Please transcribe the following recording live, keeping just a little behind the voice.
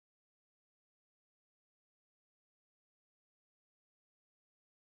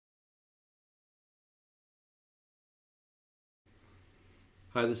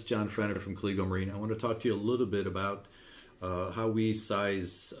Hi, this is John Frenner from Colligo Marine. I want to talk to you a little bit about how we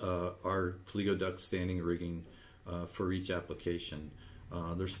size our Colligo Dux Standing Rigging for each application.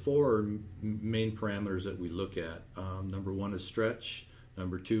 There's four main parameters that we look at. Number one is stretch,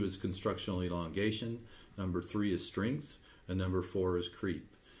 number two is constructional elongation, number three is strength, and number four is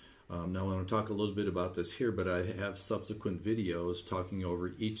creep. Now I want to talk a little bit about this here, but I have subsequent videos talking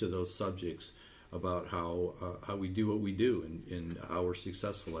over each of those subjects about how we do what we do and how we're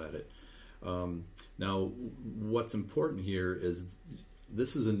successful at it. Now, what's important here is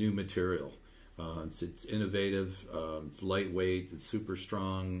this is a new material. It's innovative, it's lightweight, it's super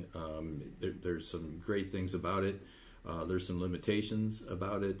strong. There's some great things about it. There's some limitations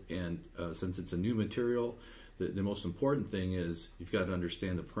about it, and since it's a new material, the most important thing is you've got to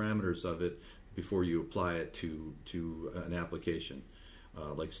understand the parameters of it before you apply it to an application.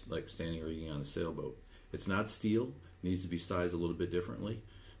 Like standing rigging on a sailboat. It's not steel, it needs to be sized a little bit differently.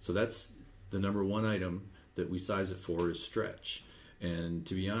 So that's the number one item that we size it for, is stretch. And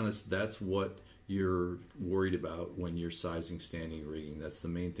to be honest, that's what you're worried about when you're sizing standing rigging. That's the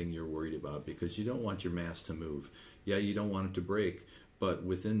main thing you're worried about, because you don't want your mast to move. Yeah, you don't want it to break, but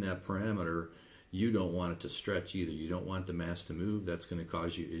within that parameter, you don't want it to stretch either. You don't want the mast to move. That's going to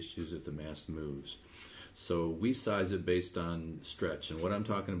cause you issues if the mast moves. So we size it based on stretch, and what I'm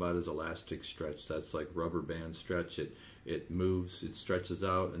talking about is elastic stretch. That's like rubber band stretch. It moves, it stretches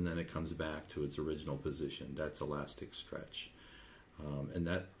out, and then it comes back to its original position. That's elastic stretch. And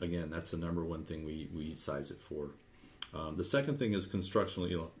that, again, that's the number one thing we size it for. The second thing is constructional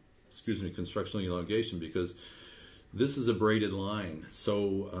elongation, because this is a braided line.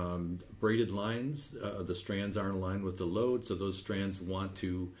 So braided lines, the strands aren't aligned with the load, so those strands want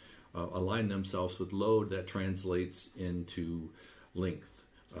to align themselves with load. That translates into length,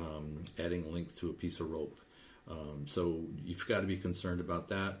 adding length to a piece of rope. So you've got to be concerned about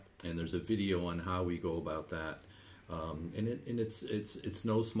that, and there's a video on how we go about that. And it's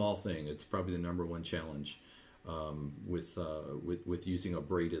no small thing. It's probably the number one challenge with using a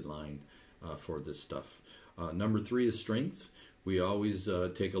braided line for this stuff. Number three is strength. We always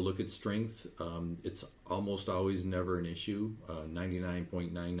take a look at strength. It's almost always never an issue,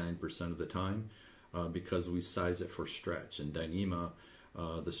 99.99% of the time, because we size it for stretch. And Dyneema,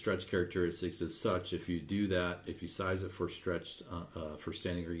 the stretch characteristics is such, if you do that, if you size it for stretch for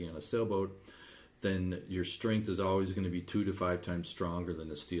standing rigging on a sailboat, then your strength is always going to be 2 to 5 times stronger than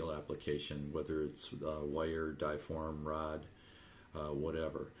the steel application, whether it's wire, die-form, rod,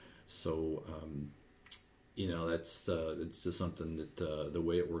 whatever. So you know, it's just something that the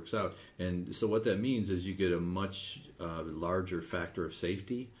way it works out. And so what that means is you get a much larger factor of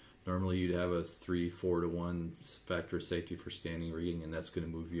safety. Normally you'd have a 3-4 to 1 factor of safety for standing rigging, and that's going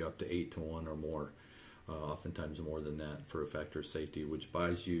to move you up to 8 to 1 or more, oftentimes more than that for a factor of safety, which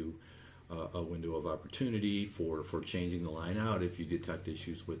buys you a window of opportunity for changing the line out if you detect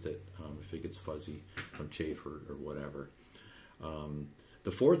issues with it, if it gets fuzzy from chafe or whatever. The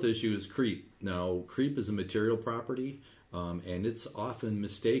fourth issue is creep. Now, creep is a material property, and it's often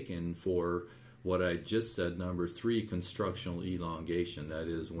mistaken for what I just said, number three, constructional elongation. That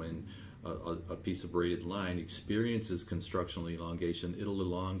is, when a piece of braided line experiences constructional elongation, it'll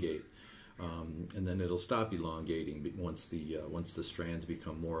elongate, and then it'll stop elongating once the strands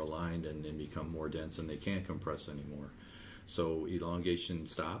become more aligned and become more dense, and they can't compress anymore. So elongation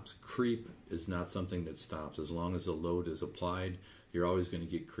stops. Creep is not something that stops. As long as the load is applied, you're always going to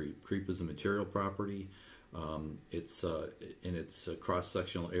get creep. Creep is a material property. It's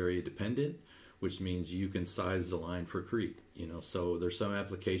cross-sectional area dependent, which means you can size the line for creep. You know, so there's some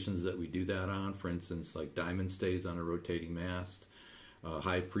applications that we do that on. For instance, like diamond stays on a rotating mast,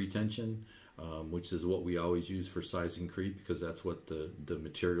 high pretension, which is what we always use for sizing creep, because that's what the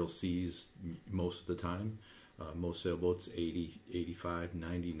material sees most of the time. Most sailboats, 80, 85,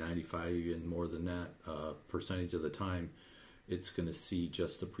 90, 95, even more than that percentage of the time, it's going to see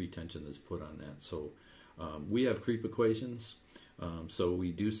just the pretension that's put on that. So we have creep equations, so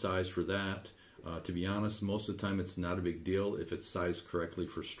we do size for that. To be honest, most of the time it's not a big deal if it's sized correctly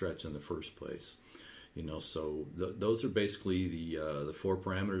for stretch in the first place. You know, so those are basically the four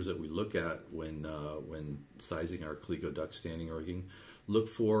parameters that we look at when sizing our Colligo Dux Standing Rigging. Look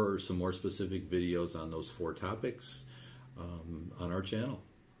for some more specific videos on those four topics on our channel.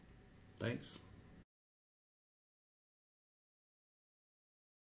 Thanks.